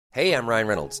Hey, I'm Ryan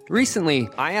Reynolds. Recently,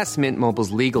 I asked Mint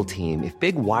Mobile's legal team if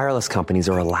big wireless companies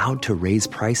are allowed to raise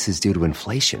prices due to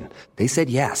inflation. They said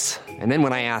yes. And then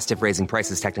when I asked if raising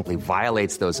prices technically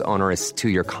violates those onerous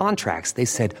two-year contracts, they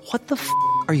said, "What the f***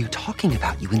 are you talking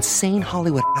about, you insane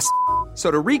Hollywood ass?" So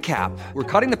to recap, we're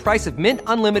cutting the price of Mint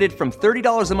Unlimited from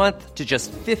 $30 a month to just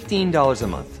 $15 a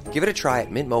month. Give it a try at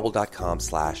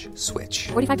mintmobile.com/switch.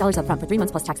 $45 up front for 3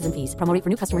 months plus taxes and fees. Promo rate for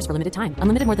new customers for limited time.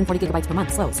 Unlimited more than 40 gigabytes per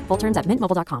month. Slows full terms at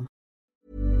mintmobile.com.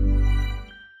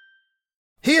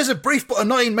 Here's a brief but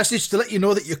annoying message to let you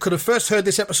know that you could have first heard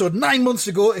this episode 9 months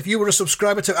ago if you were a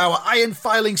subscriber to our Iron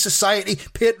Filing Society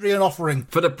Patreon offering.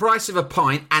 For the price of a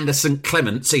pint and a St.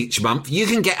 Clement's each month, you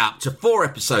can get up to 4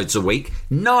 episodes a week,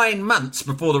 9 months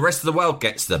before the rest of the world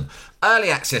gets them.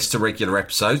 Early access to regular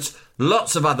episodes,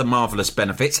 lots of other marvellous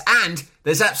benefits, and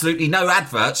there's absolutely no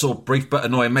adverts or brief but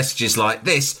annoying messages like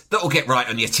this that'll get right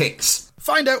on your tits.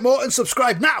 Find out more and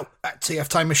subscribe now at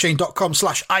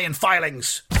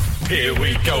tftimemachine.com/ironfilings. Here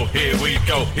we go, here we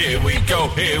go, here we go,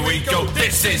 here we go,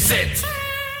 this is it!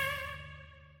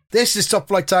 This is Top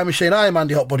Flight Time Machine. I am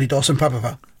Andy Hotbody Dawson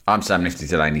Pepperville. I'm Sam Nifty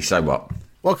Delaney, so what?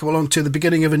 Welcome along to the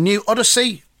beginning of a new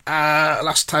Odyssey.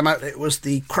 Last time out it was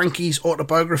the Cranky's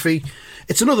autobiography.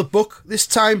 It's another book. This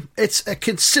time it's a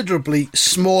considerably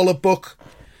smaller book.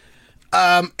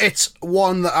 It's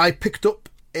one that I picked up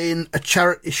in a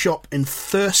charity shop in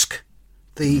Thirsk,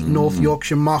 the North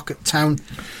Yorkshire market town,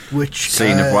 which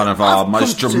scene of one of our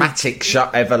most dramatic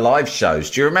ever live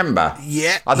shows. Do you remember?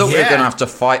 Yeah. I thought we were going to have to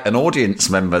fight an audience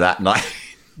member that night.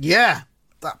 Yeah,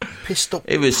 that pissed up.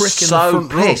 It was prick so in the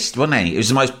front pissed, wasn't he? He was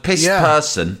the most pissed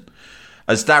person.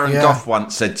 As Darren Goff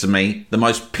once said to me, the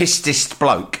most pissedest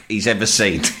bloke he's ever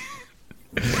seen.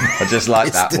 I just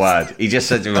like that word. He just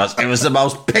said to us, "It was the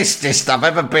most pissedest I've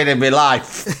ever been in my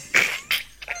life."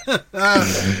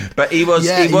 But he was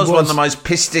one of the most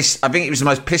pissedest. I think he was the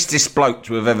most pissedest bloke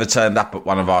to have ever turned up at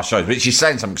one of our shows, which is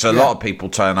saying something because a lot of people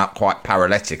turn up quite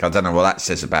paralytic. I don't know what that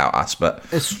says about us, but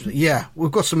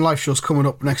we've got some live shows coming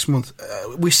up next month.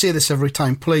 We say this every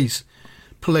time. Please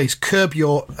curb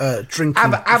your drinking.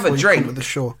 Have a drink at the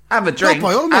show. Have a drink. No,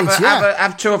 by all means,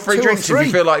 have 2 or 3 drinks if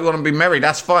you feel like you want to be merry.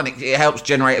 That's fine. It helps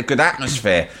generate a good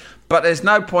atmosphere. But there's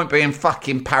no point being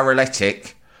fucking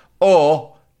paralytic or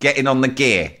getting on the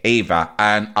gear either.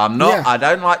 And I'm not. Yeah. I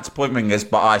don't like to point fingers,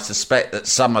 but I suspect that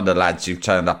some of the lads who've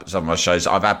turned up at some of our shows,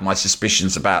 I've had my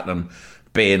suspicions about them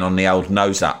being on the old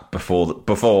nose up before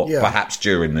perhaps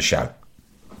during the show.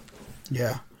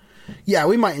 Yeah,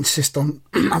 we might insist on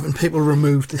having people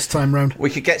removed this time round. We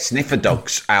could get sniffer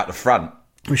dogs out the front.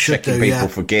 We should checking people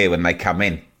for gear when they come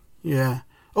in. Yeah.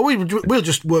 Or we'll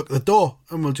just work the door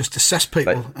and we'll just assess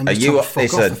people. But and just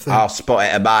listen, I'll spot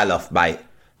it a mile off, mate.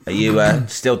 Are you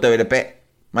still doing a bit?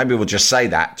 Maybe we'll just say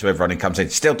that to everyone who comes in.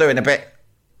 Still doing a bit?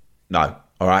 No.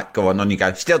 All right, go on you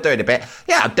go. Still doing a bit?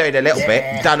 Yeah, I'm doing a little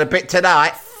bit. Done a bit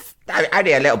tonight. No,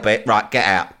 only a little bit. Right, get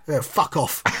out. Yeah, fuck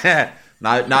off.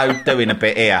 No, doing a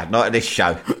bit here. Not at this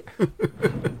show.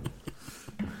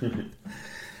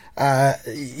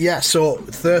 So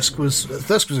Thirsk was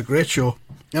a great show.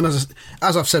 And as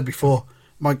I've said before,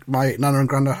 my nana and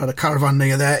granda had a caravan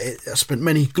near there. I spent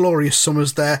many glorious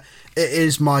summers there. It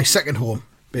is my second home,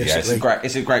 basically. Yeah,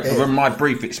 it's a great. From my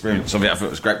brief experience of it, I thought it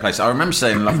was a great place. I remember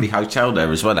staying in a lovely hotel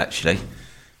there as well. Actually,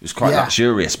 it was quite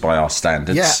luxurious by our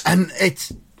standards. Yeah, and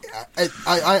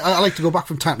I like to go back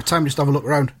from time to time just to have a look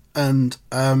around, and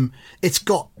it's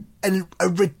got a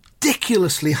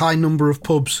ridiculously high number of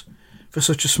pubs for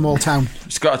such a small town.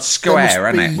 It's got a square,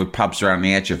 hasn't it, with pubs around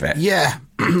the edge of it. Yeah,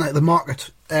 like the market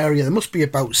area. There must be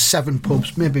about 7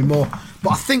 pubs, maybe more.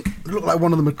 But I think it looked like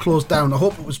one of them had closed down. I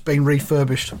hope it was being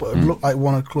refurbished, but it looked like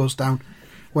one had closed down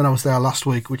when I was there last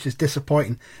week, which is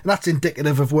disappointing. And that's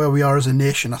indicative of where we are as a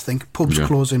nation, I think. Pubs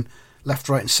closing left,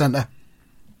 right and centre.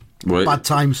 Well, bad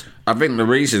times. I think the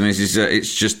reason is that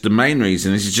it's just the main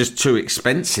reason is it's just too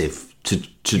expensive to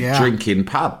drink in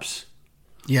pubs.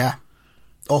 Yeah.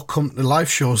 Or come to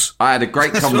live shows. I had a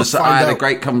great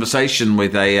conversation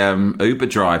with a Uber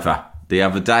driver the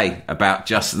other day about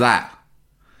just that.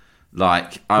 I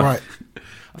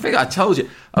think I told you.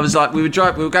 I was like, we were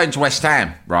going to West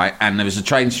Ham, right? And there was a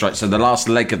train strike. So the last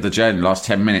leg of the journey, last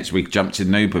 10 minutes, we jumped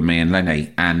in an Uber, me and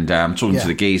Lenny, and I'm talking to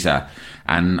the geezer.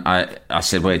 And I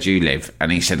said, "Where do you live?" And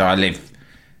he said, "I live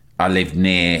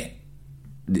near.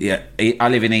 I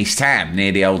live in East Ham,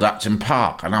 near the old Upton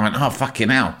Park." And I went, "Oh fucking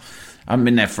hell! I haven't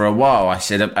been there for a while." I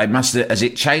said, "Has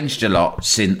it changed a lot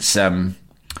since we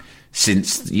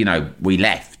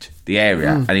left the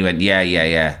area?" And he went,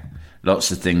 "Yeah.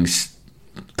 Lots of things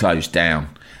closed down."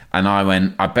 And I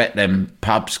went, "I bet them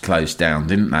pubs closed down,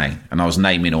 didn't they?" And I was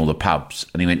naming all the pubs.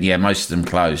 And he went, "Yeah, most of them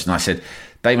closed." And I said,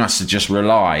 they must have just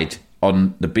relied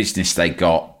on the business they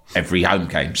got every home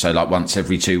game. So like once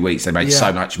every 2 weeks, they made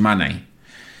so much money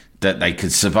that they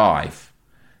could survive.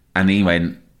 And he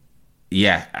went,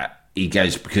 he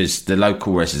goes, because the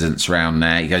local residents around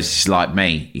there, he goes, it's like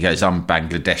me. He goes, I'm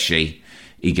Bangladeshi.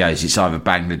 He goes, it's either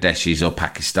Bangladeshis or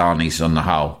Pakistanis on the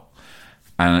whole.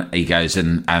 And he goes,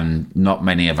 and not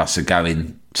many of us are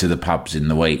going to the pubs in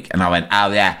the week. And I went,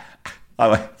 oh yeah.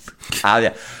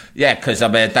 Yeah, because I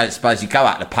mean, I don't suppose you go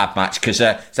out to the pub much because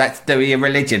that's to do with your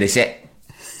religion, is it?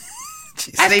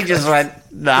 And he just went,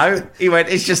 no. He went,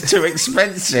 it's just too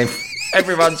expensive.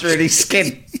 Everyone's really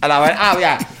skint. And I went, oh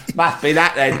yeah, must be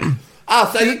that then. Oh,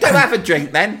 so you do have a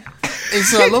drink then?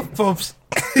 It's I love pubs.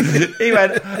 He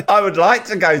went, I would like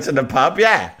to go to the pub,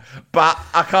 yeah, but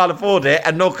I can't afford it,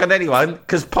 and nor can anyone,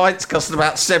 because pints cost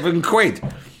about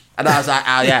 £7. And I was like,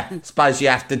 oh yeah, suppose you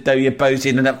have to do your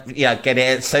boozing and get it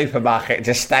at the supermarket,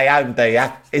 just stay home, do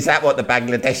you? Is that what the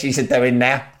Bangladeshis are doing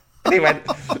now? And he went,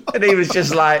 and he was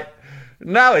just like,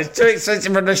 no, it's too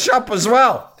expensive in the shop as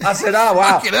well. I said, oh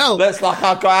wow, looks like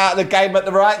I got out of the game at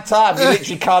the right time. You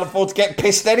literally can't afford to get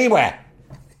pissed anywhere.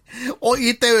 What are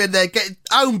you doing there? Getting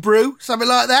home brew, something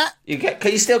like that?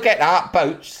 Can you still get that?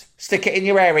 Boots? Stick it in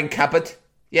your airing cupboard?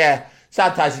 Yeah.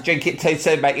 Sometimes you drink it too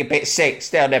soon, make you a bit sick.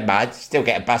 Still, never mind. Still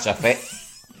get a buzz off it.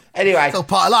 Anyway. It's all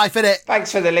part of life, isn't it?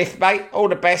 Thanks for the lift, mate. All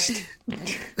the best.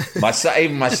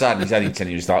 Even my son, he's only 10,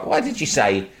 he was like, why did you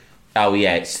say, oh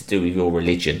yeah, it's to do with your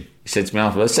religion? He said to me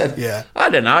afterwards, I said, I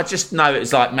don't know, I just know it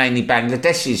was like mainly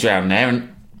Bangladeshis around there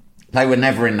and they were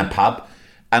never in the pub.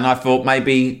 And I thought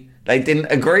maybe they didn't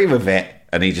agree with it.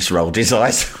 And he just rolled his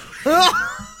eyes.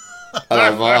 And I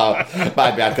was like, oh,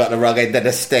 maybe I got the wrong end of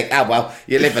the stick. Oh, well,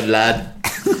 you live and learn.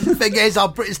 The thing is,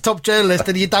 I'm Britain's top journalist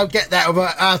and you don't get that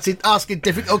about asking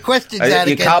difficult questions.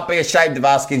 You can't be ashamed of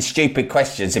asking stupid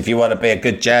questions if you want to be a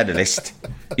good journalist.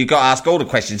 You've got to ask all the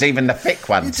questions, even the thick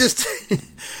ones. You just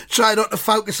try not to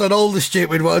focus on all the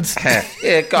stupid ones.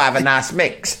 Yeah, got to have a nice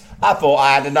mix. I thought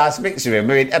I had a nice mix of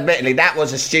him. I mean, admittedly, that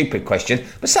was a stupid question,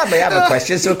 but some of the other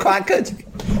questions were quite good.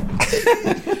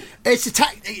 It's a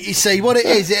tactic, you see. What it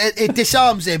is, it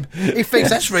disarms him. He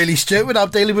thinks that's really stupid. I'm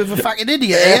dealing with a fucking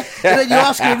idiot here. And then you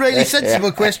ask him a really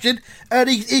sensible question, and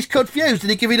he's confused,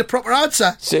 and he gives you the proper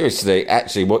answer. Seriously,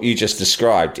 actually, what you just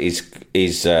described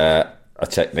is a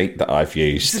technique that I've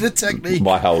used. Is it a technique?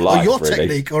 My whole life, or your really.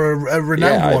 Technique, or a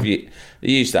renowned one? I've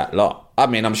used that a lot. I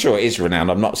mean, I'm sure it is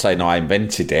renowned. I'm not saying I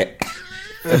invented it.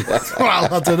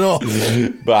 Well, I don't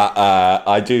know. But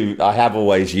I have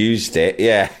always used it,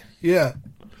 yeah.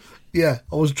 Yeah,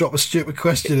 always drop a stupid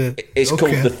question in. It's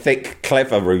called the thick,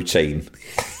 clever routine.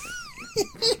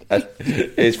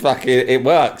 It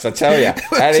works, I tell you.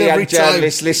 Any young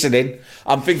journalists listening,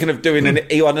 I'm thinking of doing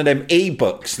one of them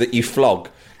e-books that you flog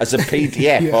as a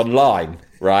PDF online,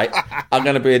 right? I'm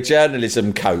going to be a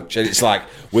journalism coach, and it's like,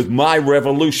 with my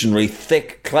revolutionary,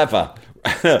 thick, clever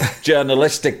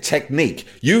journalistic technique,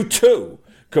 you too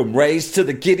can raise to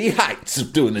the giddy heights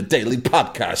of doing a daily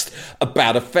podcast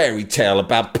about a fairy tale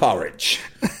about porridge.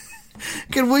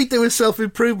 Can we do a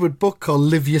self-improvement book called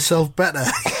Live Yourself Better?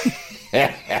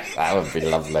 That would be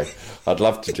lovely. I'd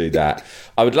love to do that.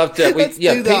 I would love to.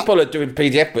 People are doing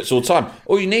PDF books all the time.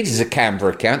 All you need is a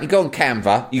Canva account. You go on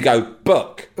Canva, you go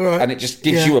book, and it just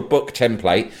gives you a book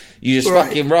template. You just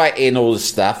fucking write in all the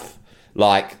stuff.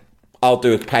 Like, I'll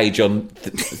do a page on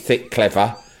thick,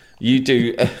 clever. You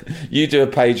do a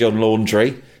page on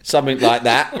laundry, something like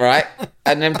that, right?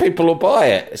 And then people will buy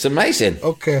it. It's amazing.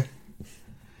 Okay.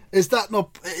 Is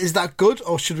that good,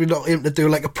 or should we not aim to do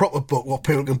like a proper book what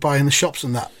people can buy in the shops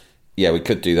and that? Yeah, we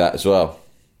could do that as well.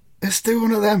 Let's do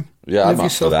one of them. Yeah, I'm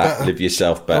up for that. Live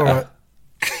yourself better. All right.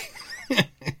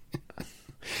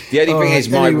 The only thing is,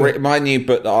 my new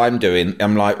book that I'm doing,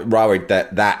 I'm like worried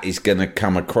that is going to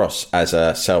come across as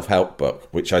a self-help book,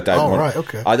 which I don't want. Right,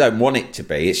 okay. I don't want it to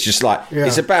be. It's just like,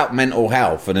 it's about mental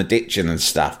health and addiction and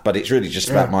stuff, but it's really just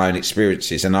about my own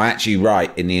experiences. And I actually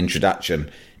write in the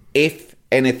introduction, if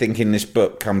anything in this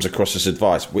book comes across as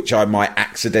advice, which I might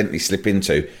accidentally slip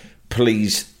into,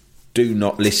 please do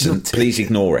not listen. Please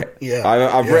ignore it.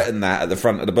 I've written that at the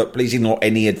front of the book. Please ignore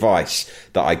any advice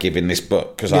that I give in this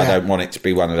book, because I don't want it to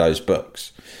be one of those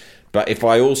books. But if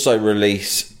I also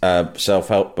release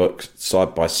self-help books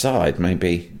side by side,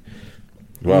 maybe,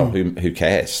 well, who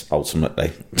cares,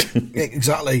 ultimately?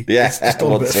 Exactly. It's just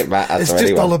all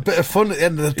a bit of fun at the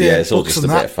end of the day. Yeah, it's all just a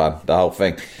bit of fun, the whole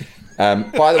thing.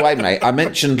 By the way, mate, I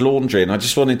mentioned laundry, and I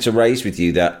just wanted to raise with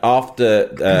you that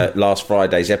after last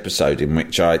Friday's episode, in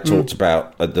which I talked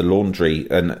about the laundry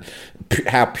and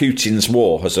how Putin's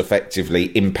war has effectively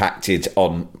impacted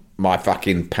on my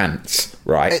fucking pants,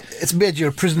 right? It's made you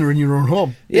a prisoner in your own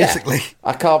home, basically. Yeah,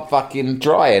 I can't fucking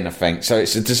dry anything, so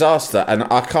it's a disaster. And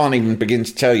I can't even begin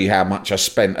to tell you how much I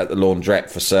spent at the laundrette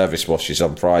for service washes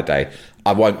on Friday.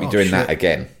 I won't be doing that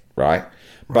again, right?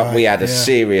 But we had a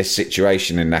serious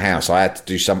situation in the house. I had to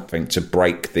do something to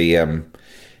break the...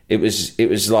 It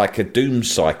was like a doom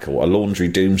cycle, a laundry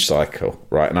doom cycle,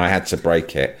 right? And I had to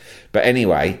break it. But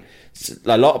anyway...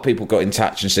 A lot of people got in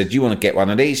touch and said, you want to get one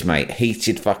of these, mate?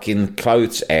 Heated fucking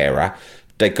clothes era.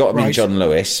 They got them in John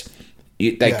Lewis.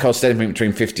 They cost anything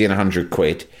between 50 and 100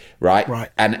 quid,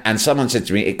 right? And someone said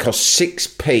to me, it costs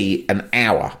 6p an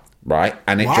hour, right?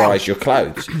 And it dries your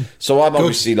clothes. So I'm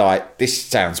obviously like, this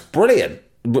sounds brilliant.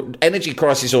 Energy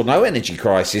crisis or no energy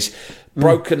crisis,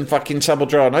 broken fucking tumble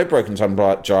dryer, no broken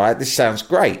tumble dryer, this sounds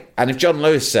great. And if John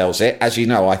Lewis sells it, as you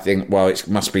know, I think, well, it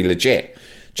must be legit.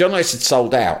 John Lewis had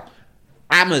sold out.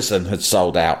 Amazon had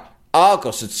sold out.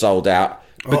 Argos had sold out.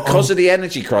 Because of the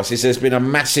energy crisis, there's been a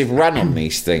massive run on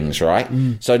these things, right?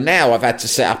 So now I've had to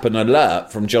set up an alert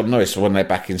from John Lewis for when they're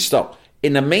back in stock.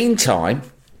 In the meantime,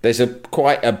 there's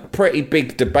quite a pretty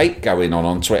big debate going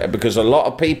on Twitter because a lot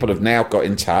of people have now got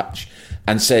in touch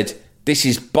and said, this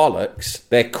is bollocks,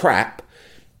 they're crap.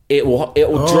 It will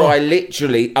dry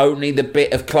literally only the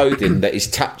bit of clothing that is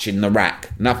touching the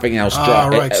rack. Nothing else dry.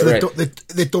 Right, so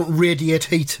they don't radiate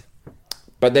heat.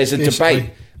 But there's a debate.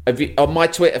 On my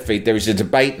Twitter feed, there is a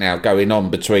debate now going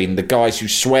on between the guys who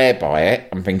swear by it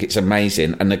and think it's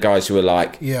amazing and the guys who are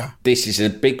like, this is a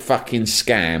big fucking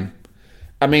scam.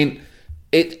 I mean,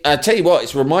 I tell you what,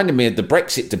 it's reminding me of the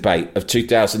Brexit debate of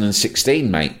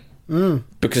 2016, mate.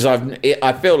 Because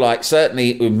I feel like,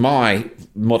 certainly with my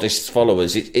modest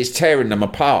followers, it's tearing them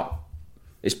apart.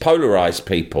 It's polarised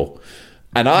people.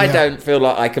 And I don't feel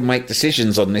like I can make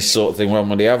decisions on this sort of thing one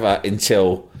way or the other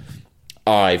until...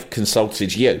 I've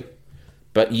consulted you,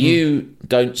 but you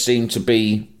don't seem to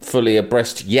be fully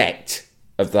abreast yet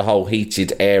of the whole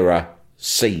heated era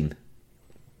scene.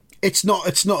 It's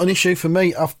not an issue for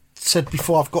me. I've said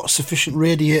before I've got sufficient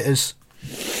radiators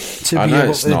to be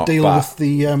able to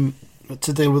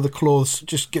deal with the clothes.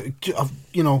 Just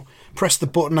press the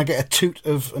button, I get a toot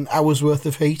of an hour's worth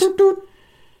of heat.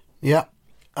 Yeah,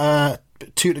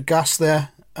 toot of gas there,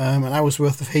 an hour's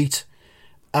worth of heat.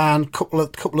 And couple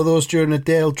of those during the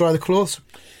day will dry the clothes.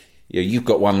 Yeah, you've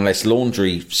got one less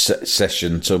laundry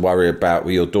session to worry about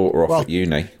with your daughter off at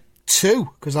uni. 2,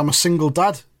 because I'm a single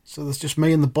dad. So there's just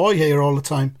me and the boy here all the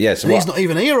time. Yeah, and he's not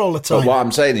even here all the time. But what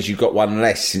I'm saying is you've got one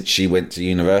less since she went to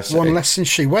university. One less since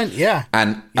she went, yeah.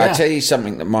 And I tell you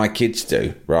something that my kids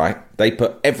do, right? They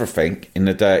put everything in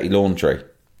the dirty laundry.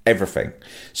 Everything.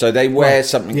 So they wear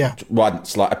something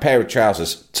once, like a pair of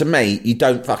trousers. To me, you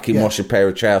don't fucking wash a pair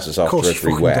of trousers after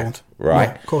every wear. Don't. Right?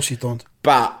 No, of course you don't.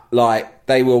 But, like,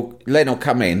 Len will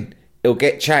come in, he'll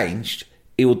get changed,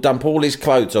 he will dump all his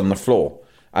clothes on the floor.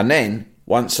 And then,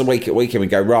 once a week at weekend, we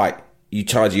go, right, you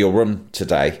tidy your room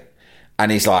today.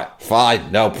 And he's like,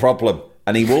 fine, no problem.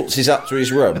 And he waltzes up to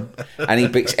his room and he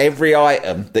picks every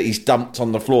item that he's dumped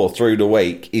on the floor through the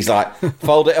week. He's like,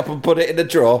 fold it up and put it in the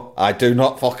drawer. I do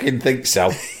not fucking think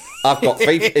so. I've got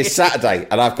FIFA. It's Saturday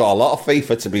and I've got a lot of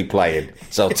FIFA to be playing.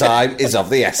 So time is of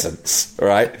the essence,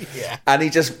 right? Yeah. And he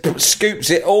just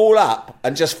scoops it all up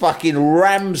and just fucking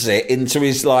rams it into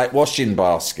his washing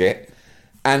basket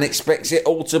and expects it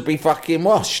all to be fucking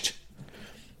washed.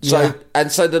 So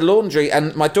the laundry,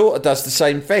 and my daughter does the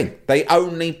same thing. They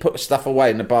only put stuff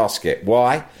away in the basket.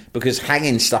 Why? Because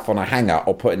hanging stuff on a hanger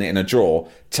or putting it in a drawer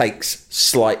takes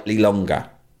slightly longer.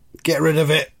 Get rid of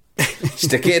it.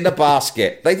 Stick it in the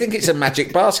basket. They think it's a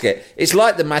magic basket. It's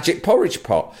like the magic porridge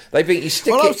pot. They think you stick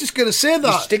it... Well, I was just going to say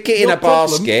that. You stick it in a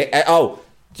basket.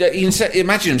 You can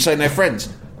imagine them saying to their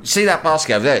friends, see that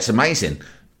basket over there? It's amazing.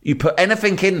 You put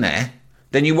anything in there,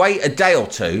 then you wait a day or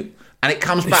two, and it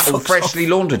comes back all freshly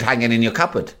laundered hanging in your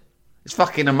cupboard. It's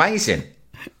fucking amazing.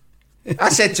 I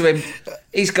said to him,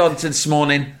 he's gone to this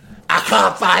morning, I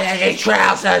can't find any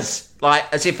trousers.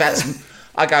 Like, as if that's...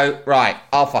 I go, right,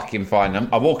 I'll fucking find them.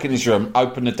 I walk in his room,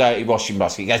 open the dirty washing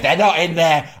basket. He goes, they're not in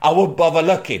there. I wouldn't bother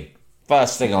looking.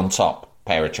 First thing on top,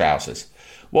 pair of trousers.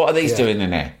 What are these doing in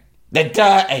there? They're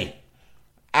dirty.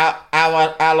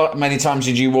 How many times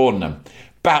did you warn them?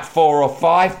 About 4 or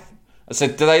 5. I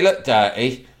said, do they look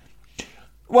dirty?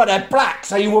 Well, they're black,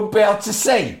 so you wouldn't be able to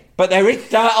see. But there is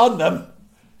dirt on them.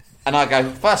 And I go,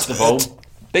 first of all,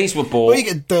 these were bought... Where you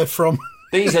get dirt from?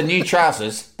 These are new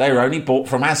trousers. They were only bought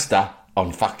from Asda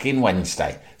on fucking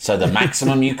Wednesday. So the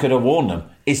maximum you could have worn them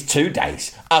is 2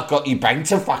 days. I've got you banged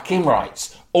to fucking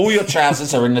rights. All your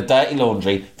trousers are in the dirty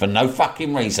laundry for no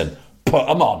fucking reason. Put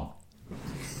them on.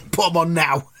 Put them on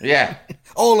now. Yeah.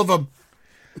 All of them.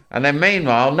 And then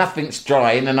meanwhile, nothing's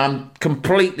drying, and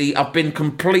I've been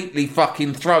completely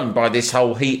fucking thrown by this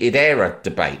whole heated era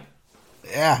debate.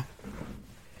 Yeah.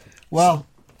 Well,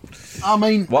 I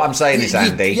mean... What I'm saying is,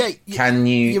 Andy,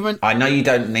 I know you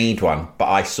don't need one, but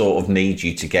I sort of need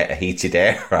you to get a heated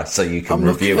era so you can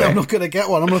review it. I'm not going to get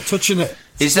one. I'm not touching it.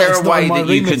 Is there a way that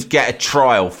you could get a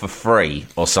trial for free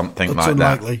or something like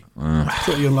unlikely. that?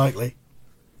 Pretty unlikely.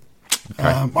 Okay.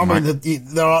 I mean,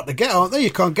 they're hard to get, aren't they?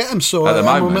 You can't get them, so... At the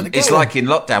moment, it's like in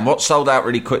lockdown. What sold out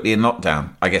really quickly in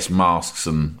lockdown? I guess masks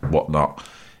and whatnot.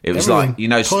 It was everything.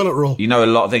 Like, toilet roll. A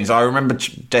lot of things. I remember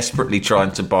desperately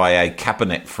trying to buy a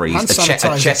cabinet freezer,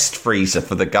 a chest freezer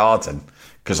for the garden,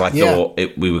 because I thought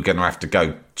we were going to have to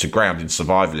go to ground in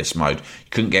survivalist mode. You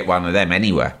couldn't get one of them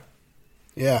anywhere.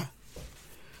 Yeah.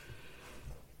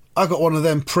 I got one of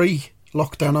them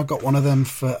pre-lockdown. I got one of them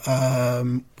for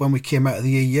when we came out of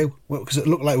the EU, because it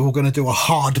looked like we were going to do a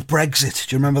hard Brexit.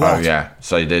 Do you remember that? Oh, yeah.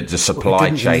 So the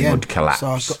supply chain would collapse.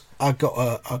 So I got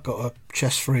a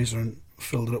chest freezer and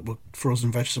filled it up with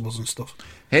frozen vegetables and stuff.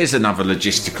 Here's another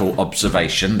logistical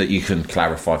observation that you can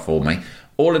clarify for me.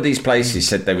 All of these places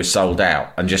said they were sold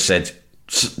out and just said,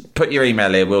 put your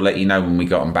email here, we'll let you know when we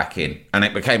got them back in. And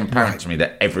it became apparent to me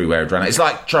that everywhere had run out. It's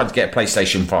like trying to get a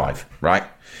PlayStation 5, right?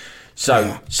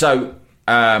 So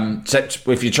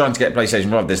if you're trying to get a PlayStation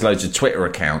 5, there's loads of Twitter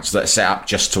accounts that are set up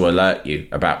just to alert you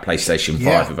about PlayStation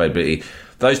 5 availability.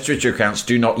 Those Twitter accounts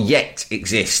do not yet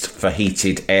exist for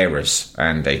heated eras,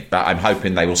 Andy, but I'm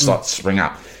hoping they will start to spring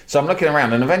up. So I'm looking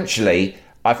around, and eventually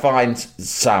I find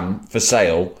some for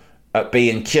sale at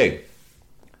B&Q.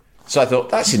 So I thought,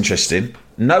 that's interesting.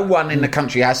 No one in the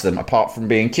country has them apart from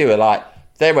B&Q.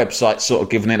 Their website's sort of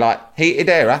giving it heated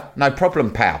era, no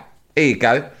problem, pal. Here you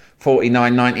go,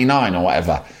 $49.99 or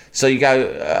whatever. So you go,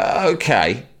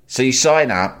 okay. So you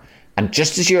sign up, and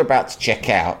just as you're about to check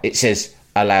out, it says,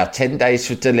 allow 10 days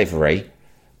for delivery.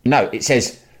 No, it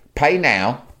says, pay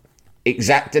now.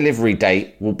 Exact delivery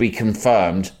date will be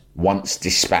confirmed once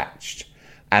dispatched.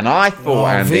 And I thought,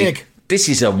 Andy, this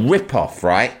is a rip-off,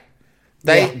 right?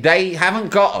 They haven't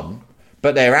got them,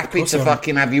 but they're happy to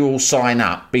fucking have you all sign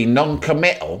up, be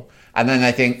non-committal, and then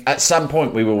they think, at some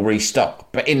point we will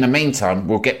restock. But in the meantime,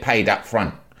 we'll get paid up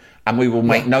front, and we will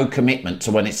make no commitment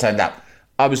to when it's turned up.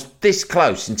 I was this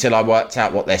close until I worked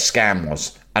out what their scam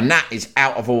was. And that is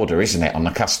out of order, isn't it, on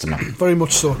the customer? Very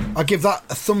much so. I give that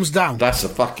a thumbs down. That's a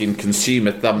fucking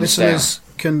consumer thumbs down. Listeners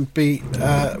can be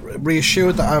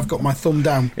reassured that I've got my thumb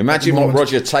down. Imagine what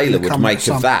Roger Taylor would make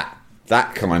of that.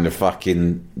 That kind of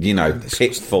fucking,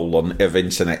 pitfall of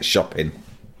internet shopping.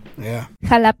 Yeah.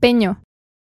 Jalapeño.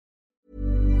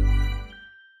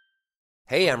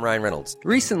 Hey, I'm Ryan Reynolds.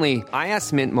 Recently, I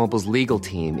asked Mint Mobile's legal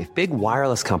team if big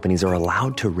wireless companies are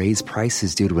allowed to raise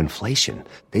prices due to inflation.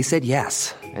 They said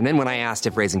yes. And then when I asked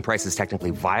if raising prices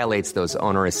technically violates those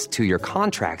onerous 2-year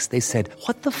contracts, they said,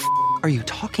 what the f*** are you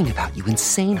talking about, you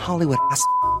insane Hollywood ass f-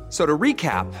 So to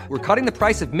recap, we're cutting the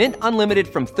price of Mint Unlimited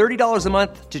from $30 a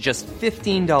month to just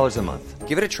 $15 a month.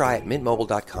 Give it a try at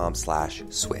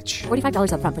mintmobile.com/switch.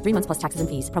 $45 up front for 3 months plus taxes and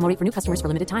fees. Promo rate for new customers for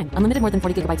limited time. Unlimited more than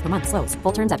 40 gigabytes per month. Slows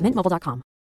full terms at mintmobile.com.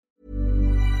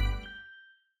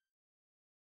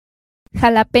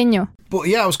 Jalapeño. But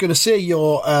yeah, I was going to say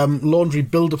your laundry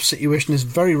build-up situation is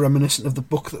very reminiscent of the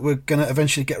book that we're going to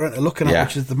eventually get around to looking at,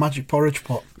 which is The Magic Porridge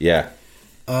Pot. Yeah.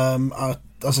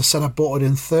 As I said, I bought it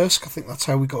in Thirsk. I think that's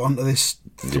how we got onto this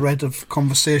thread of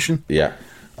conversation. Yeah.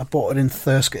 I bought it in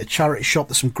Thirsk at a charity shop.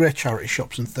 There's some great charity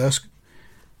shops in Thirsk.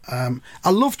 I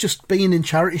love just being in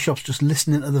charity shops, just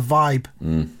listening to the vibe,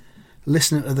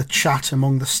 listening to the chat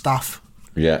among the staff.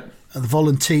 Yeah. The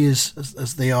volunteers,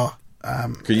 as they are.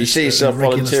 Could you see yourself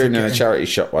volunteering in a charity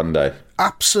shop one day?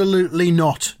 Absolutely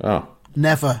not. Oh.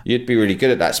 Never. You'd be really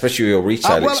good at that, especially with your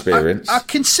retail experience. I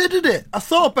considered it. I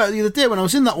thought about it the other day when I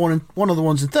was in that one of the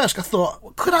ones in Thirsk. I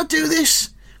thought, could I do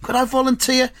this? Could I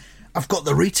volunteer? I've got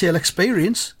the retail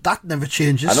experience. That never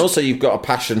changes. And also you've got a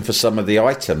passion for some of the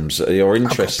items. You're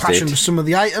interested. I've got a passion for some of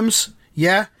the items,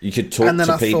 yeah. You could talk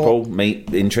to people,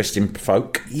 meet interesting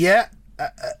folk. Yeah,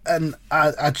 and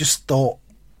I just thought,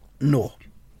 no.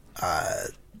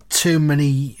 Too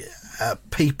many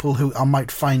people who I might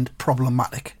find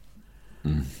problematic.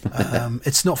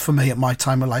 It's not for me at my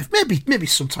time of life. Maybe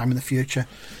sometime in the future.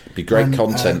 It'd be great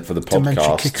content for the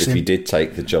podcast if you did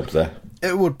take the job there.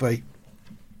 It would be.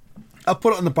 I'll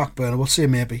put it on the back burner. We'll see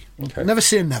maybe. Okay. Never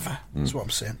say never. That's what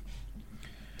I'm saying.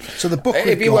 So the book.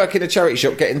 If you work in a charity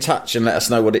shop, get in touch and let us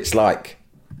know what it's like.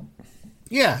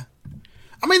 Yeah,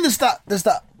 I mean, there's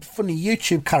that funny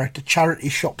YouTube character, Charity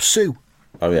Shop Sue.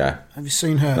 Oh yeah. Have you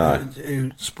seen her? No.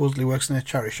 Who supposedly works in a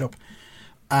charity shop.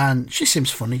 And she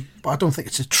seems funny, but I don't think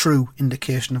it's a true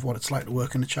indication of what it's like to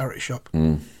work in a charity shop.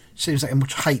 Seems like a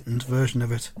much heightened version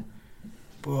of it.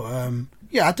 But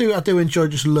yeah, I do enjoy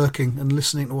just lurking and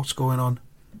listening to what's going on.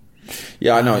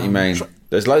 Yeah, I know what you mean.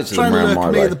 There's loads of them around my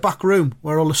way. Near the back room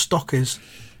where all the stock is.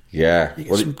 Yeah,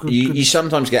 you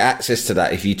sometimes get access to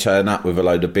that if you turn up with a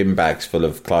load of bin bags full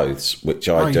of clothes, which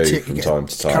I do from time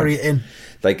to time. Carry it in.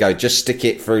 They go, just stick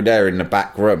it through there in the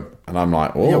back room, and I'm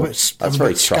like, oh, that's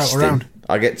very trusting.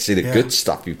 I get to see the good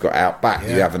stuff you've got out back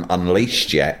you haven't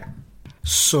unleashed yet.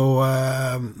 So,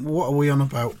 what are we on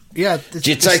about? Yeah,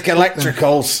 do you take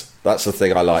electricals? That's the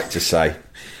thing I like to say.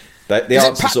 The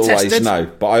answer's always no,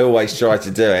 but I always try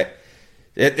to do it.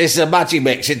 This is a magic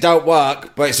mix. It don't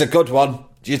work, but it's a good one.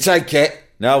 Do you take it?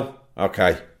 No?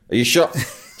 Okay. Are you sure?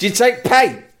 Do you take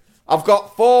paint? I've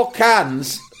got 4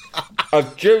 cans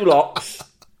of Dulux.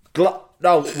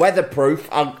 Weatherproof.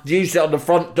 I'll use it on the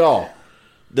front door.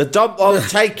 The dump won't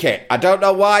take it. I don't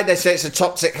know why. They say it's a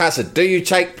toxic hazard. Do you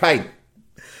take paint?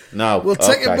 No. We'll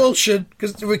take emulsion,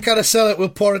 because we kind of sell it. We'll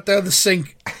pour it down the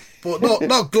sink. But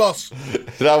not gloss.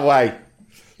 No way.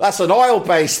 That's an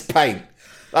oil-based paint.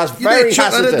 That's very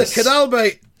hazardous. That in the canal,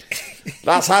 mate.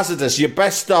 That's hazardous. You're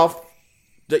best off.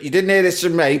 You didn't hear this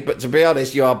from me, but to be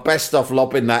honest, you are best off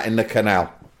lobbing that in the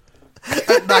canal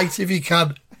at night if you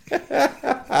can.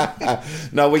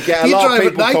 No, we get a lot of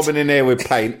people coming in here with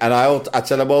paint, and I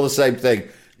tell them all the same thing: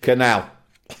 canal.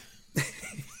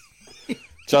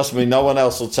 Trust me, no one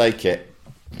else will take it.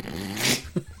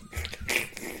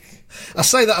 I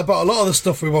say that about a lot of the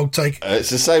stuff we won't take. It's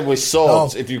the same with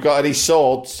swords. If you've got any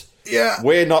swords,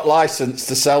 we're not licensed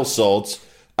to sell swords,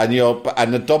 and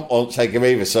the dump won't take them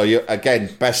either. So you're again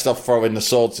best off throwing the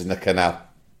swords in the canal.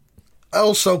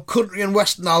 Also, country and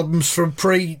western albums from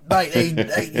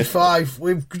pre-1985.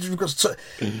 we've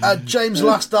got James'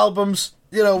 last albums.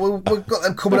 You know, we've got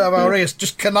them coming out of our ears.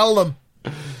 Just canal them.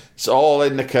 It's all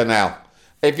in the canal.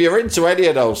 If you're into any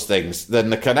of those things,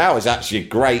 then the canal is actually a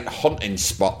great hunting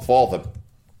spot for them.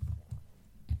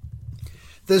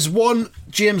 There's one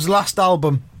James' last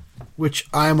album which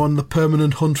I am on the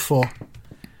permanent hunt for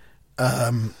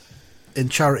in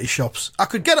charity shops. I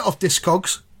could get it off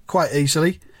Discogs quite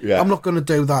easily. Yeah. I'm not going to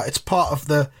do that. It's part of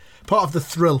the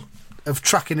thrill of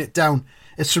tracking it down.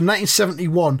 It's from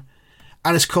 1971,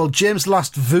 and it's called James'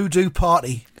 Last Voodoo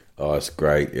Party. Oh, it's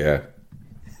great, yeah.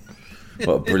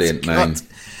 What a brilliant name.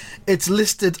 It's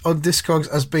listed on Discogs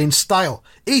as being style,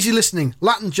 easy listening,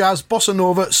 Latin jazz, bossa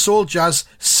nova, soul jazz,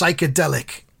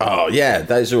 psychedelic. Oh, yeah,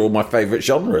 those are all my favourite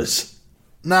genres.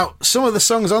 Now, some of the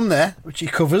songs on there, which he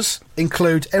covers,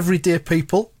 include Everyday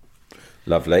People.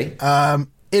 Lovely.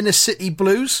 Inner City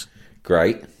Blues.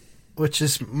 Great. Which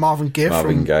is Marvin Gaye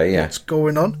from What's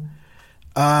Going On.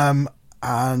 And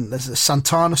there's a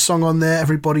Santana song on there,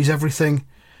 Everybody's Everything.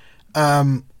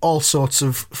 All sorts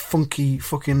of funky,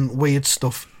 fucking weird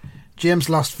stuff. James'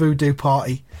 Last Voodoo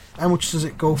Party. How much does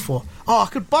it go for? Oh, I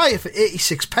could buy it for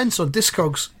 86 pence on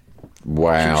Discogs.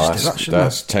 Wow,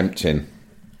 that's tempting.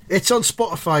 It's on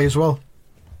Spotify as well.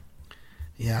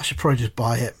 Yeah, I should probably just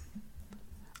buy it.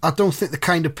 I don't think the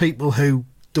kind of people who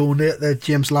donate their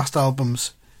James' Last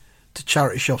albums to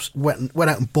charity shops went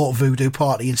out and bought Voodoo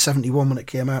Party in 71 when it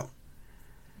came out.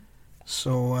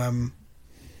 So,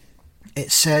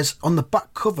 it says on the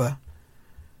back cover,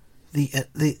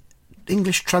 the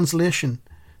English translation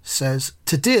says,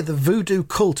 "Today the voodoo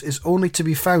cult is only to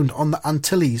be found on the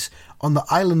Antilles, on the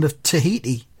island of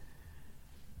Tahiti,"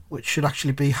 which should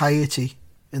actually be Haiti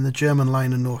in the German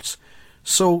liner notes.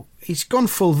 So he's gone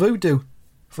full voodoo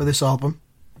for this album.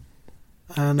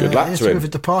 And good luck to him. With a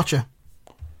departure.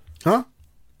 Huh?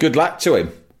 Good luck to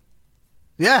him.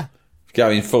 Yeah.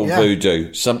 Going full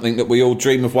voodoo. Something that we all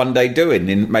dream of one day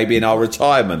doing, maybe in our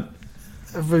retirement.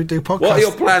 A voodoo podcast. What are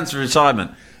your plans for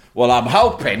retirement? Well, I'm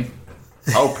hoping,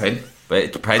 but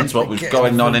it depends what we've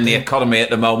going on in the economy at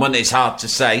the moment. It's hard to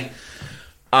say.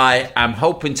 I am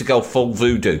hoping to go full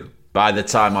voodoo by the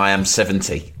time I am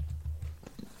 70.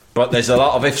 But there's a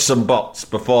lot of ifs and buts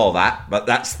before that, but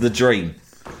that's the dream.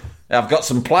 I've got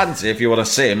some plans here if you want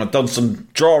to see them. I've done some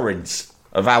drawings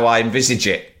of how I envisage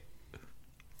it.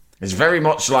 It's very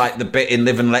much like the bit in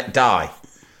Live and Let Die,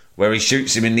 where he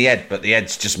shoots him in the head, but the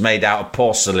head's just made out of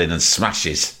porcelain and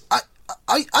smashes.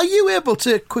 Are you able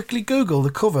to quickly Google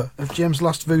the cover of James'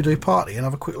 Last Voodoo Party and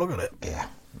have a quick look at it? Yeah,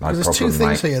 no there's two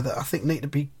things here that I think need to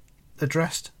be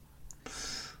addressed.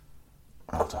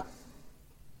 Hold on.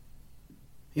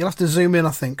 You'll have to zoom in,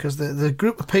 I think, because the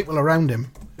group of people around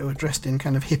him who are dressed in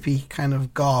kind of hippie kind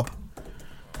of garb.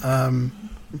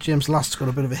 James Last's got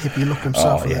a bit of a hippie look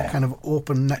himself with a kind of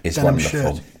open neck denim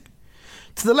shirt.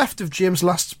 To the left of James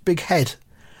Last's big head,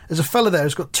 There's a fella there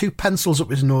who's got 2 pencils up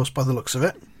his nose by the looks of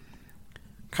it.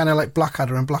 Kind of like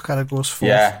Blackadder, and Blackadder goes forth.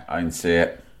 Yeah, I can see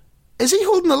it. Is he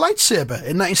holding a lightsaber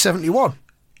in 1971?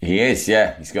 He is,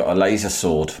 yeah. He's got a laser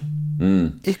sword.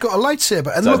 He's got a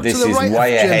lightsaber. And So look to this the is right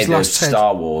way of James ahead of Last's head.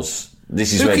 Star Wars.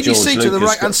 This is Who where can George you see Lucas to the got-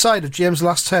 right-hand side of James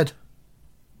Last's head?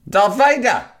 Darth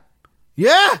Vader!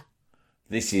 Yeah!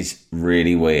 This is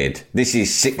really weird. This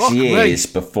is 6 Fuck years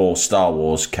me. before Star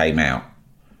Wars came out.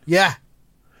 Yeah.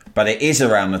 But it is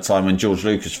around the time when George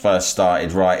Lucas first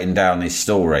started writing down his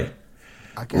story.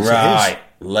 I guess Right.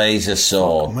 Laser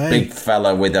sword. Fuck me. Big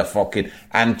fella with a fucking...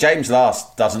 And James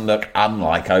Last doesn't look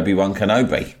unlike Obi-Wan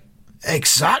Kenobi. it is.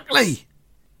 Exactly.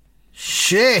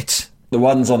 Shit. The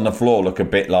ones on the floor look a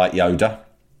bit like Yoda.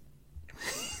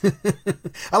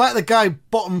 I like the guy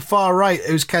bottom far right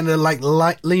who's kind of like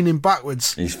leaning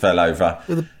backwards He's fell over.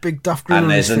 with a big daft grin And on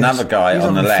there's his another face. guy He's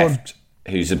on the having fun. left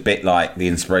who's a bit like the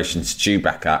inspiration to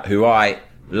Chewbacca, who I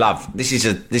love. This is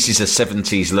a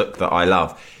 70s look that I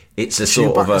love. It's a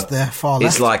sort of Chewbacca's a... there, far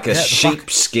It's left. like a Yeah, at the back.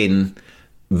 sheepskin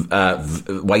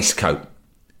waistcoat.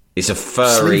 It's a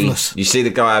furry... Sleeveless. You see the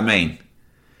guy I mean?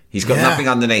 He's got Yeah. nothing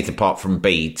underneath apart from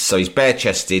beads. So he's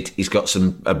bare-chested. He's got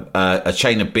some a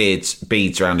chain of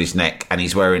beads around his neck, and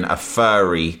he's wearing a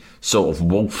furry sort of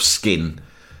wolfskin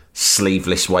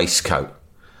sleeveless waistcoat.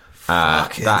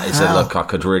 Fucking That is a hell. look I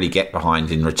could really get behind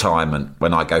in retirement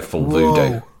when I go full Whoa.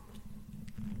 voodoo.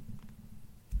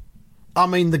 I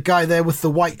mean, the guy there with the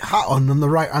white hat on the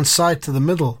right-hand side to the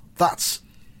middle. That's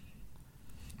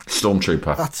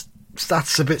Stormtrooper.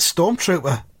 that's a bit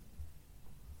Stormtrooper.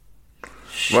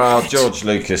 Well, Shit. George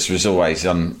Lucas was always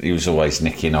he was always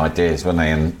nicking ideas, wasn't he?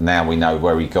 And now we know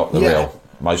where he got the real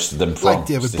most of them from. Like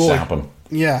David this Bowie. album.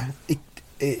 Yeah, he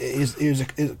was a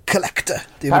collector.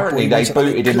 David Apparently, Bowie they was a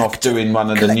booted him off collector. doing one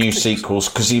of the new Collector. sequels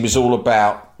because he was all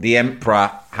about the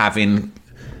Emperor having.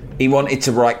 He wanted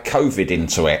to write COVID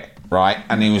into it, right?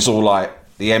 And he was all like,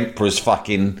 the Emperor's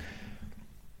fucking,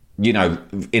 in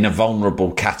a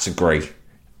vulnerable category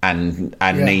and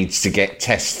needs to get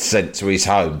tests sent to his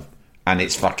home. And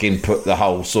it's fucking put the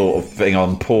whole sort of thing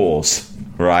on pause,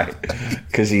 right?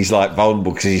 Because he's like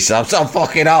vulnerable because he's I'm so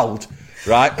fucking old,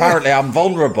 right? Apparently I'm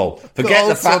vulnerable. Forget all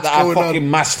the fact sorts that I going fucking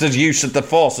on. mastered use of the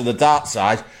Force and the dark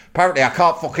side. Apparently I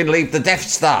can't fucking leave the Death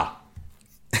Star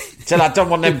till I've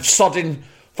done one of them sodding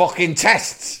fucking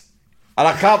tests. And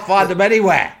I can't find them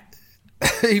anywhere.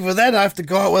 Even then, I have to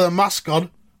go out with a mask on.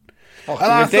 Fucking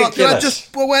And I ridiculous. thought, can I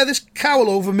just wear this cowl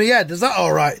over my head? Is that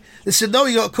all right? They said, no,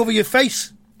 you got to cover your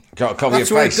face. Got to cover That's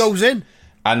your where face. it goes in.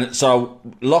 And so,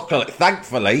 luckily,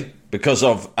 thankfully, because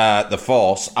of the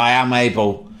Force, I am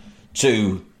able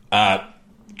to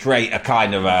create a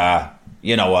kind of a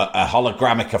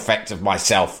hologramic effect of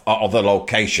myself at other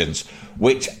locations,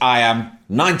 which I am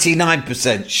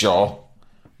 99% sure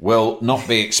will not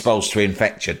be exposed to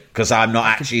infection because I'm not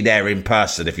actually there in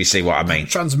person, if you see what I mean.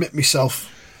 Transmit myself.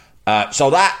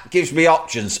 So that gives me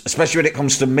options, especially when it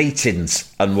comes to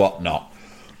meetings and whatnot.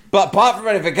 But apart from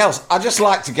anything else, I just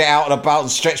like to get out and about and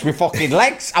stretch my fucking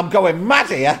legs. I'm going mad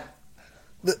here.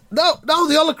 No,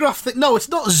 the holograph thing. No, it's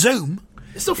not Zoom.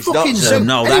 It's not It's fucking not Zoom.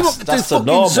 No, Anyone that's can the do fucking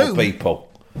normal Zoom.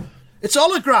 people. It's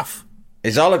holograph.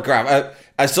 It's hologram.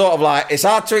 I sort of like, it's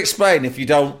hard to explain if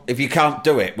you can't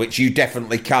do it, which you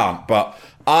definitely can't. But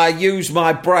I use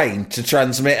my brain to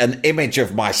transmit an image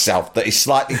of myself that is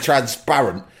slightly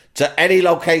transparent to any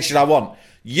location I want.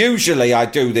 Usually I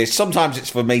do this. Sometimes it's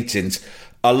for meetings.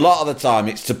 A lot of the time,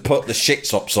 it's to put the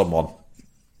shits up someone.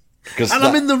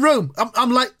 I'm in the room.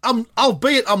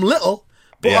 Albeit I'm little,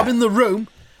 but Yeah. I'm in the room.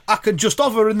 I can just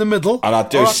hover in the middle, And I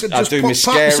do or I could just my pat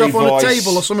scary myself voice on a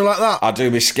table or something like that. I do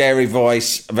my scary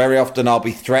voice. Very often, I'll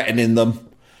be threatening them.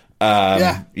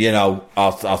 Yeah.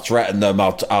 I'll threaten them.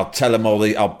 I'll tell them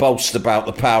I'll boast about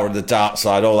the power of the dark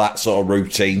side, all that sort of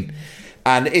routine,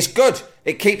 and it's good.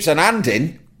 It keeps an hand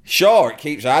in. Sure, it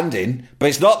keeps a hand in, but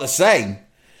it's not the same.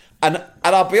 And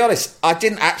I'll be honest, I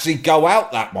didn't actually go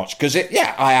out that much because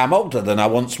I am older than I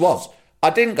once was.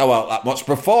 I didn't go out that much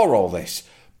before all this,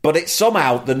 but it's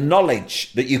somehow the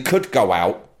knowledge that you could go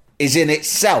out is in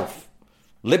itself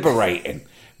liberating.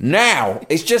 Now,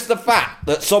 it's just the fact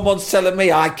that someone's telling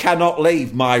me I cannot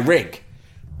leave my rig.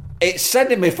 It's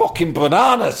sending me fucking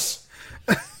bananas.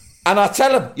 And I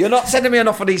tell them, you're not sending me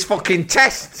enough of these fucking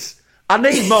tests. I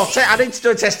need more I need to do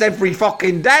a test every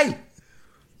fucking day.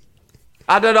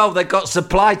 I don't know if they've got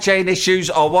supply chain issues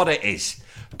or what it is.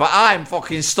 But I'm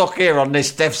fucking stuck here on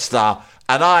this Death Star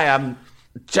and I am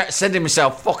sending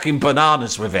myself fucking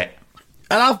bananas with it.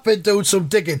 And I've been doing some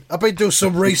digging. I've been doing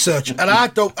some research, and I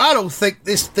don't think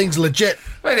this thing's legit.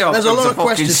 Well, There's a lot of fucking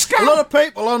questions. scam. A lot of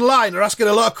people online are asking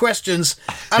a lot of questions,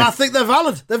 and I think they're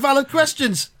valid. They're valid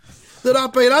questions. that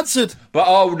aren't being answered. But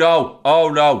oh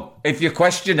no. If you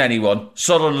question anyone,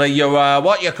 suddenly you're,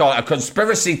 what you call it, a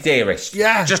conspiracy theorist.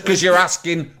 Yeah. Just because you're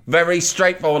asking very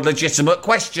straightforward, legitimate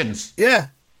questions. Yeah.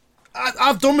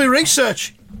 I've done my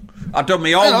research. I've done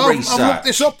my own research. I've looked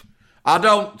this up. I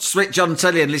don't switch on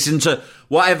telly and listen to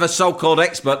whatever so-called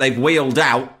expert they've wheeled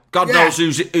out. God knows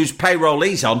whose payroll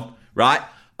he's on, right?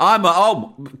 I'm at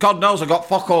home. God knows I've got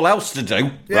fuck all else to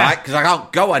do, right? Because I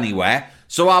can't go anywhere.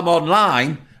 So I'm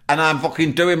online and I'm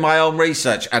fucking doing my own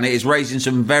research, and it is raising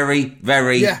some very,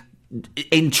 very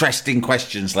interesting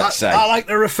questions, let's say. I like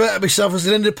to refer to myself as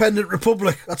an independent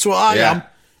republic. That's what I am.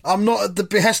 I'm not at the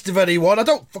behest of anyone. I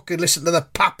don't fucking listen to the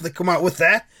pap they come out with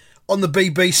there on the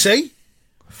BBC.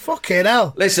 Fucking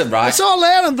hell. Listen, right. It's all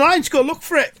there and Ryan's got to look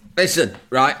for it. Listen,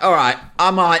 right, all right.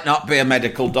 I might not be a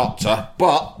medical doctor,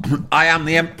 but I am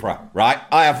the emperor, right?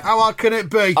 How hard can it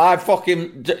be?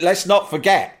 Let's not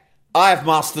forget, I have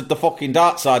mastered the fucking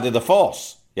dark side of the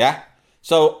force, yeah?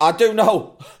 So I do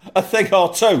know a thing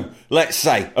or two, let's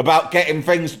say, about getting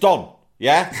things done,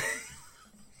 yeah?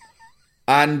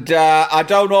 And I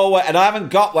don't know and I haven't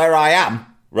got where I am,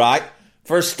 right?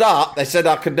 For a start, they said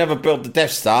I could never build the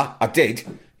Death Star. I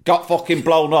did. Got fucking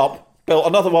blown up. Built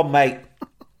another one, mate.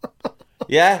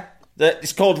 Yeah?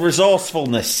 It's called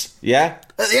resourcefulness, yeah?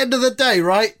 At the end of the day,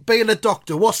 right, being a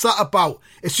doctor, what's that about?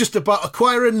 It's just about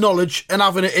acquiring knowledge and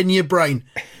having it in your brain.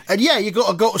 And yeah, you got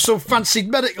to go to some fancy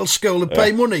medical school and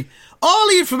pay money. All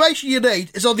the information you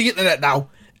need is on the internet now.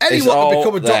 Anyone can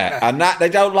become a doctor. And that they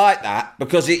don't like that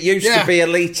because it used to be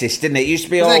elitist, didn't it? It used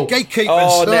to be all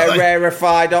gatekeepers. They're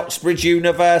rarefied Oxbridge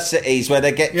universities where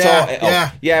they get taught it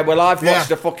all. Yeah, well, I've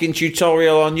watched a fucking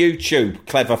tutorial on YouTube,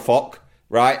 clever fuck,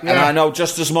 right? And I know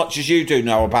just as much as you do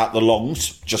know about the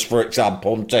lungs, just for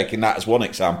example, I'm taking that as one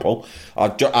example.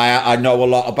 I know a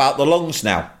lot about the lungs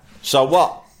now. So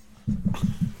what?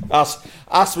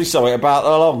 Ask me something about the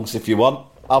lungs if you want.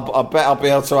 I bet I'll be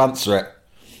able to answer it.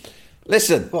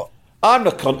 Listen, I'm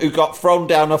the cunt who got thrown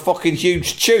down a fucking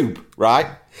huge tube, right,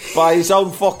 by his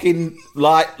own fucking,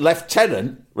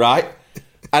 lieutenant, right?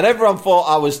 And everyone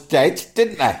thought I was dead,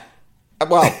 didn't they?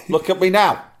 Well, look at me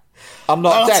now. I'm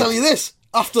not dead. I'll tell you this.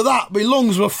 After that, my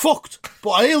lungs were fucked,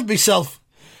 but I healed myself.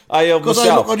 I healed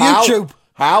myself. Because I look on YouTube.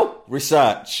 How?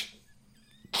 Research.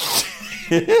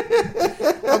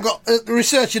 I've got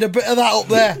researching a bit of that up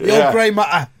there, the old grey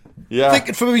matter. Yeah.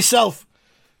 Thinking for myself.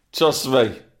 Trust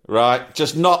me. Right,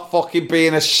 just not fucking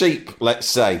being a sheep, let's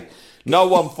say.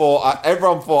 Everyone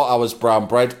thought I was brown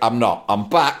bread. I'm not. I'm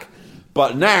back.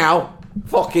 But now,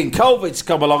 fucking COVID's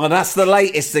come along, and that's the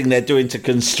latest thing they're doing to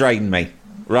constrain me,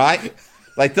 right?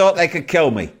 They thought they could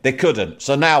kill me. They couldn't.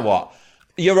 So now what?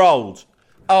 You're old.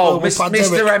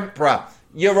 Mr. Emperor,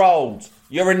 you're old.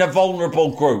 You're in the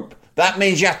vulnerable group. That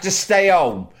means you have to stay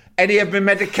home. Any of my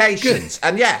medications.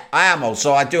 And yeah, I am old,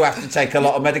 so I do have to take a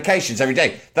lot of medications every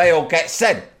day. They all get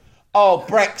sent. Oh,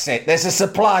 Brexit, there's a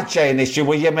supply chain issue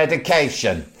with your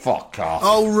medication. Fuck off.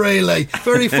 Oh, really?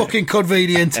 Very fucking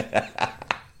convenient.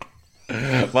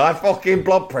 My fucking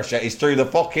blood pressure is through the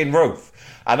fucking roof.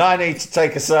 And I need to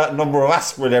take a certain number of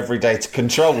aspirin every day to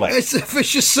control it. It's a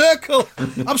vicious circle.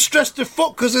 I'm stressed to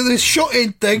fuck because of this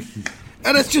shut-in thing.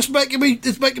 And it's just making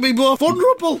me more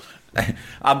vulnerable.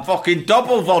 I'm fucking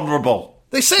double vulnerable.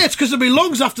 They say it's because of my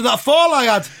lungs after that fall I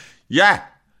had. Yeah.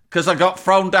 Because I got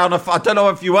thrown down I don't know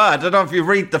if you heard, I don't know if you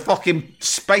read the fucking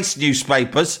space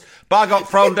newspapers, but I got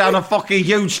thrown down a fucking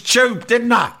huge tube,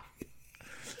 didn't I?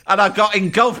 And I got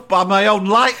engulfed by my own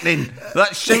lightning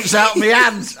that shoots out my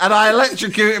hands, and I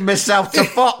electrocuted myself to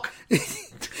fuck.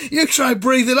 You try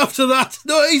breathing after that.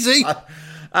 Not easy.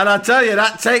 And I tell you,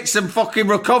 that takes some fucking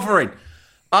recovering.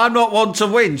 I'm not one to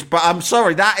whinge, but I'm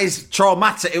sorry, that is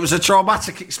traumatic. It was a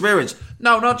traumatic experience.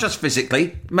 No, not just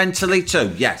physically, mentally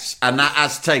too, yes. And that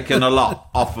has taken a lot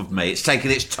off of me. It's taken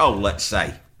its toll, let's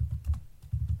say.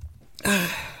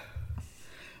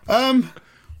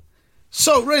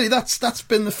 So really, that's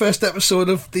been the first episode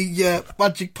of the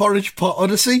Magic Porridge Pot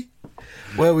Odyssey,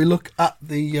 where we look at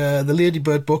the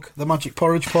Ladybird book, the Magic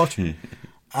Porridge Pot. We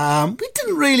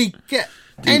didn't really get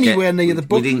anywhere near the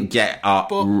book. We didn't get our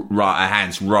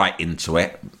hands right into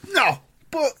it. No,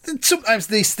 but sometimes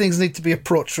these things need to be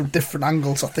approached from different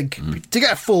angles, I think, to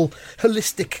get a full,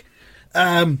 holistic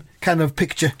kind of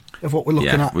picture of what we're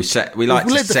looking at. We like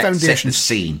to set the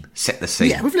scene. Set the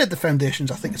scene. Yeah, we've laid the foundations,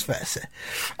 I think it's fair to say.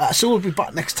 So we'll be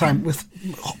back next time with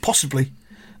possibly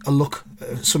a look,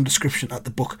 some description at the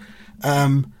book.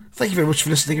 Thank you very much for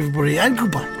listening, everybody, and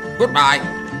goodbye.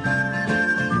 Goodbye.